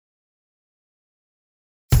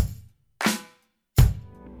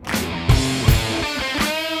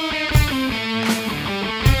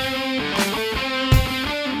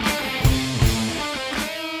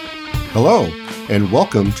Hello, and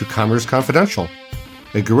welcome to Commerce Confidential,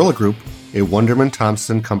 a Guerrilla Group, a Wunderman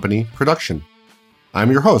Thompson Company production.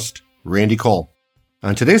 I'm your host, Randy Kohl.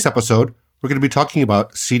 On today's episode, we're going to be talking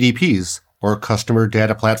about CDPs, or Customer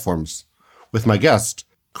Data Platforms, with my guest,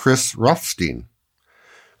 Chris Rothstein.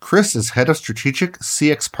 Chris is Head of Strategic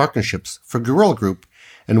CX Partnerships for Guerrilla Group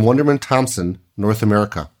and Wunderman Thompson, North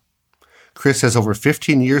America. Chris has over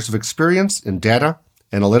 15 years of experience in data,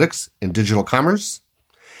 analytics, and digital commerce.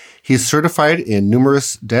 He's certified in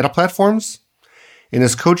numerous data platforms and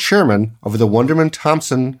is co-chairman of the Wunderman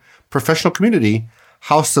Thompson professional community,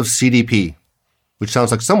 House of CDP, which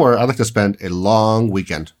sounds like somewhere I'd like to spend a long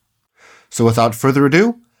weekend. So without further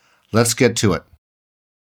ado, let's get to it.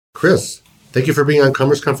 Chris, thank you for being on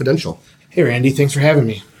Commerce Confidential. Hey, Randy. Thanks for having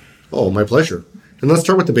me. Oh, my pleasure. And let's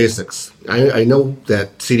start with the basics. I know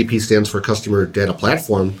that CDP stands for Customer Data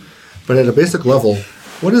Platform, but at a basic level,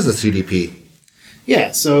 what is a CDP?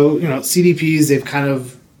 Yeah, so, CDPs, they've kind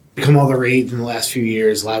of become all the rage in the last few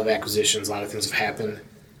years. A lot of acquisitions, a lot of things have happened.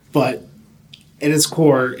 But at its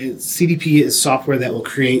core, CDP is software that will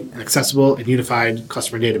create an accessible and unified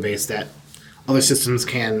customer database that other systems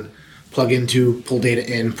can plug into, pull data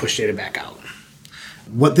in, push data back out.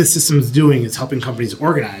 What this system is doing is helping companies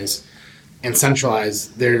organize and centralize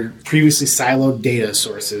their previously siloed data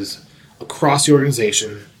sources across the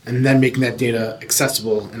organization and then making that data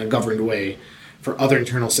accessible in a governed way for other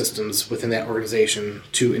internal systems within that organization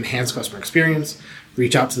to enhance customer experience,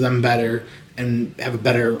 reach out to them better, and have a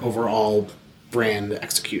better overall brand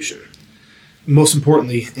execution. Most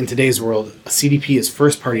importantly, in today's world, a CDP is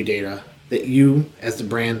first-party data that you, as the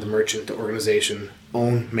brand, the merchant, the organization,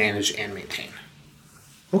 own, manage, and maintain.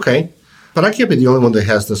 Okay, but I can't be the only one that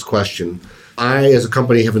has this question. I, as a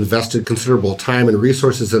company, have invested considerable time and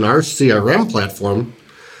resources in our CRM platform.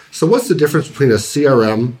 So what's the difference between a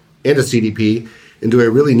CRM and a CDP, and do I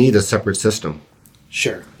really need a separate system?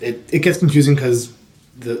 Sure. It gets confusing because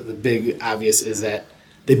the big obvious is that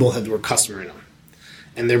they both have the word customer in them.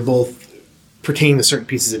 And they're both pertaining to certain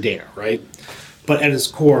pieces of data, right? But at its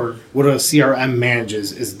core, what a CRM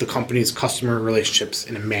manages is the company's customer relationships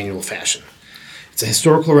in a manual fashion. It's a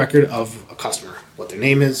historical record of a customer, what their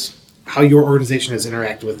name is, how your organization has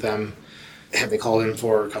interacted with them, have they called in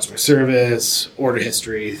for customer service, order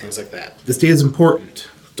history, things like that. This data is important,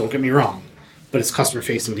 don't get me wrong, but it's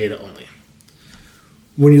customer-facing data only.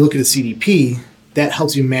 When you look at a CDP, that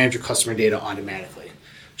helps you manage your customer data automatically,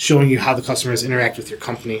 showing you how the customers interact with your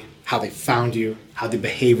company, how they found you, how they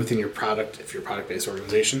behave within your product, if you're a product-based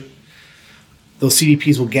organization. Those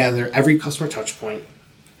CDPs will gather every customer touch point,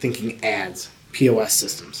 thinking ads, POS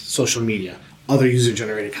systems, social media, other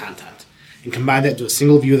user-generated content, and combine that into a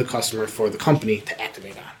single view of the customer for the company to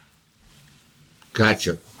activate on.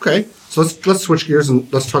 Gotcha. Okay, so let's switch gears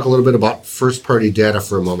and let's talk a little bit about first-party data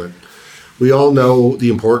for a moment. We all know the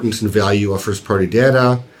importance and value of first-party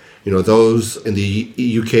data. Those in the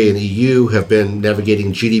UK and EU have been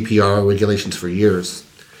navigating GDPR regulations for years.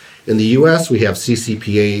 In the US, we have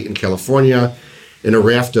CCPA in California and a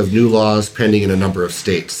raft of new laws pending in a number of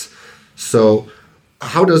states. So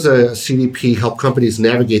how does a CDP help companies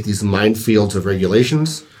navigate these minefields of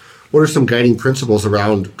regulations? What are some guiding principles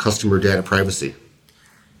around customer data privacy?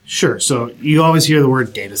 Sure. So you always hear the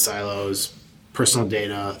word data silos, personal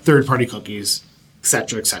data, third-party cookies, et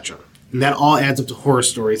cetera, and that all adds up to horror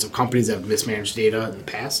stories of companies that have mismanaged data in the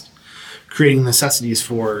past, creating necessities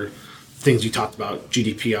for things you talked about,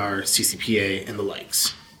 GDPR, CCPA, and the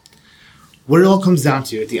likes. What it all comes down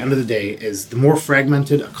to at the end of the day is the more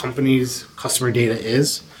fragmented a company's customer data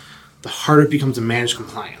is, the harder it becomes to manage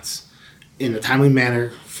compliance in a timely manner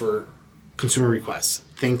for consumer requests.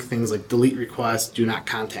 Think things like delete requests, do not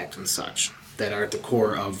contact, and such that are at the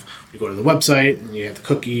core of you go to the website and you have the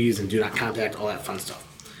cookies and do not contact, all that fun stuff.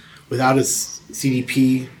 Without a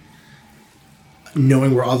CDP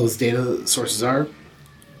knowing where all those data sources are,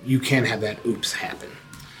 you can have that oops happen.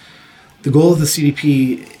 The goal of the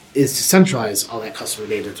CDP is to centralize all that customer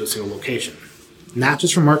data to a single location, not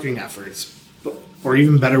just for marketing efforts, or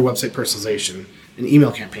even better website personalization and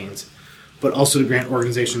email campaigns, but also to grant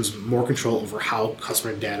organizations more control over how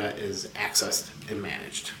customer data is accessed and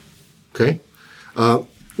managed. Okay.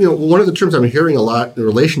 One of the terms I'm hearing a lot in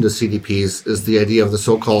relation to CDPs is the idea of the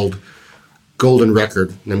so-called golden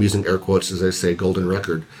record, and I'm using air quotes as I say golden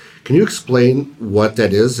record. Can you explain what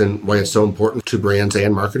that is and why it's so important to brands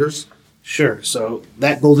and marketers? Sure. So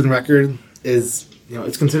that golden record is,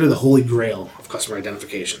 it's considered the holy grail of customer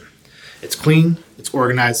identification. It's clean, it's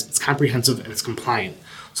organized, it's comprehensive, and it's compliant,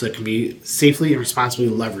 so it can be safely and responsibly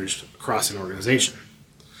leveraged across an organization.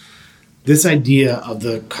 This idea of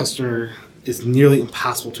the customer is nearly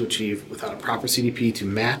impossible to achieve without a proper CDP to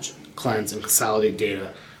match, cleanse, and consolidate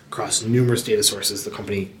data across numerous data sources the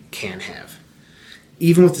company can have.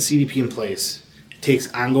 Even with the CDP in place, it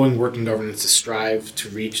takes ongoing work and governance to strive to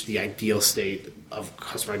reach the ideal state of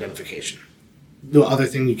customer identification. The other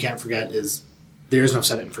thing you can't forget is there is no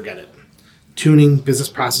set it and forget it. Tuning, business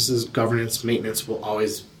processes, governance, maintenance will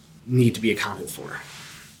always need to be accounted for.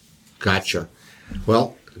 Gotcha.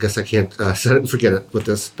 Well, I guess I can't set it and forget it with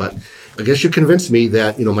this, but I guess you convinced me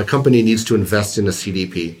that, my company needs to invest in a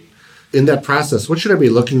CDP. In that process, what should I be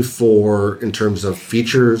looking for in terms of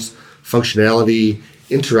features, functionality,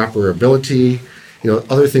 interoperability,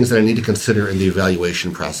 other things that I need to consider in the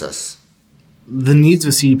evaluation process? The needs of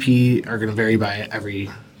a CDP are going to vary by every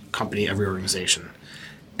company, every organization.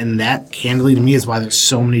 And that, candidly, to me, is why there's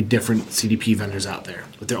so many different CDP vendors out there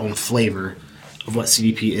with their own flavor of what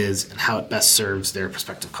CDP is and how it best serves their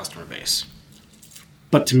prospective customer base.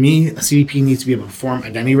 But to me, a CDP needs to be able to perform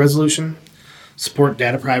identity resolution, support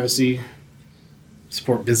data privacy,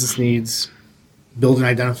 support business needs, build and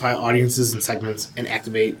identify audiences and segments, and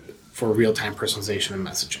activate for real-time personalization and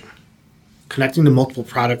messaging. Connecting to multiple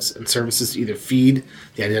products and services to either feed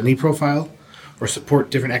the identity profile or support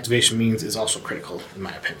different activation means is also critical, in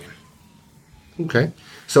my opinion. Okay.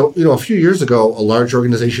 So, a few years ago, a large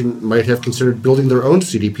organization might have considered building their own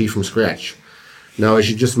CDP from scratch. Now, as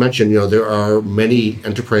you just mentioned, there are many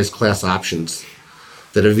enterprise-class options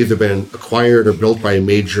that have either been acquired or built by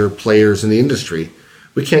major players in the industry.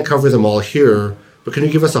 We can't cover them all here, but can you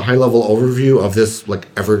give us a high-level overview of this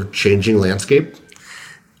ever-changing landscape?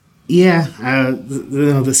 Yeah,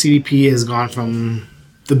 the CDP has gone from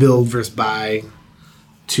the build versus buy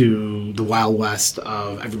to the Wild West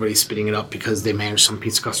of everybody spinning it up because they manage some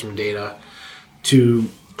piece of customer data to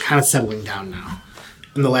kind of settling down now.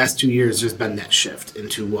 In the last 2 years, there's been that shift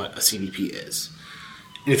into what a CDP is.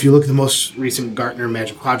 And if you look at the most recent Gartner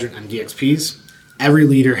Magic Quadrant on DXPs, every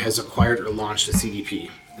leader has acquired or launched a CDP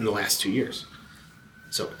in the last 2 years.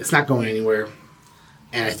 So it's not going anywhere.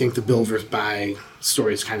 And I think the build versus buy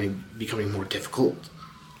story is kind of becoming more difficult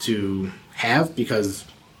to have because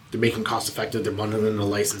they're making cost effective, they're bundling the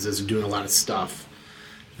licenses, they're doing a lot of stuff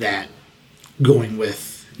that going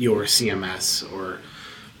with your CMS or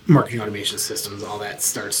marketing automation systems, all that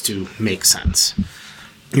starts to make sense.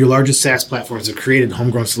 Your largest SaaS platforms have created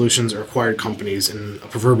homegrown solutions or acquired companies in a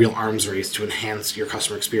proverbial arms race to enhance your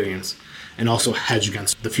customer experience and also hedge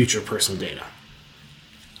against the future of personal data.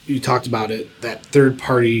 You talked about it, that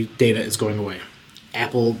third-party data is going away.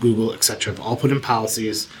 Apple, Google, etc. have all put in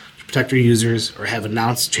policies to protect their users or have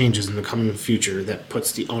announced changes in the coming future that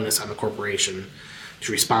puts the onus on the corporation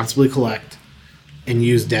to responsibly collect and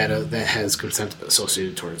use data that has consent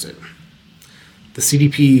associated towards it. The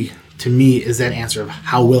CDP, to me, is that answer of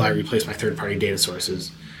how will I replace my third-party data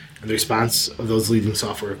sources, and the response of those leading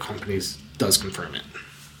software companies does confirm it.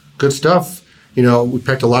 Good stuff. We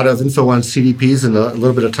packed a lot of info on CDPs in a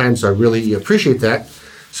little bit of time, so I really appreciate that.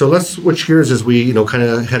 So let's switch gears as we, kind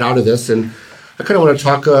of head out of this, and I kind of want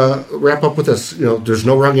to wrap up with this. There's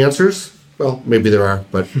no wrong answers. Well, maybe there are,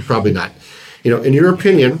 but probably not. In your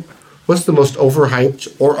opinion, what's the most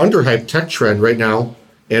overhyped or underhyped tech trend right now,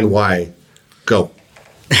 and why? Go.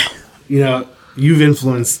 You've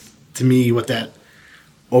influenced, to me, what that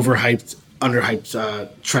overhyped,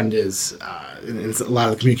 underhyped trend is in a lot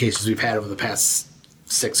of the communications we've had over the past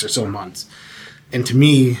 6 or so months. And to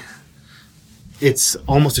me, it's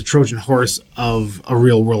almost a Trojan horse of a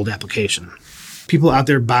real-world application. People out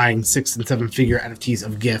there buying 6- and 7-figure NFTs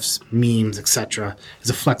of gifts, memes, etc. is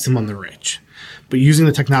a flex among the rich. But using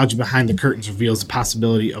the technology behind the curtains reveals the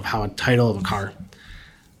possibility of how a title of a car,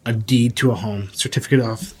 a deed to a home, certificate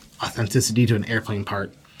of authenticity to an airplane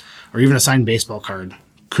part, or even a signed baseball card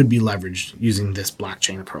could be leveraged using this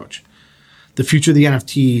blockchain approach. The future of the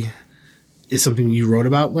NFT is something you wrote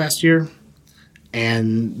about last year,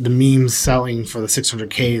 and the memes selling for the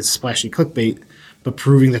 600K is splashy clickbait, but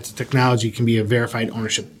proving that the technology can be a verified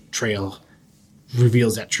ownership trail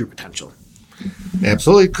reveals that true potential.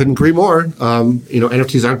 Absolutely. Couldn't agree more.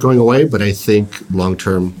 NFTs aren't going away, but I think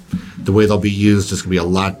long-term, the way they'll be used is going to be a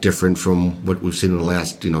lot different from what we've seen in the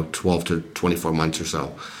last, 12 to 24 months or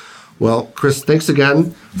so. Well, Chris, thanks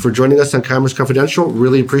again for joining us on Commerce Confidential.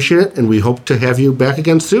 Really appreciate it, and we hope to have you back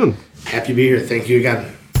again soon. Happy to be here. Thank you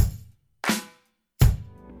again.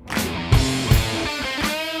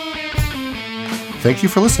 Thank you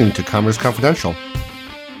for listening to Commerce Confidential.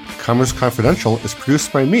 Commerce Confidential is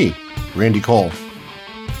produced by me, Randy Kohl.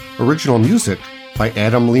 Original music by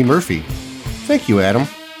Adam Lee Murphy. Thank you, Adam.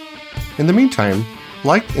 In the meantime,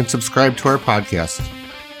 like and subscribe to our podcast.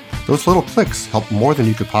 Those little clicks help more than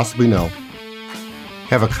you could possibly know.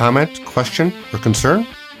 Have a comment, question, or concern?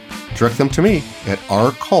 direct them to me at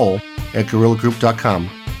rcole@gorillagroup.com.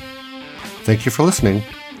 Thank you for listening,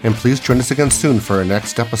 and please join us again soon for our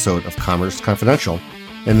next episode of Commerce Confidential.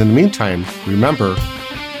 And in the meantime, remember,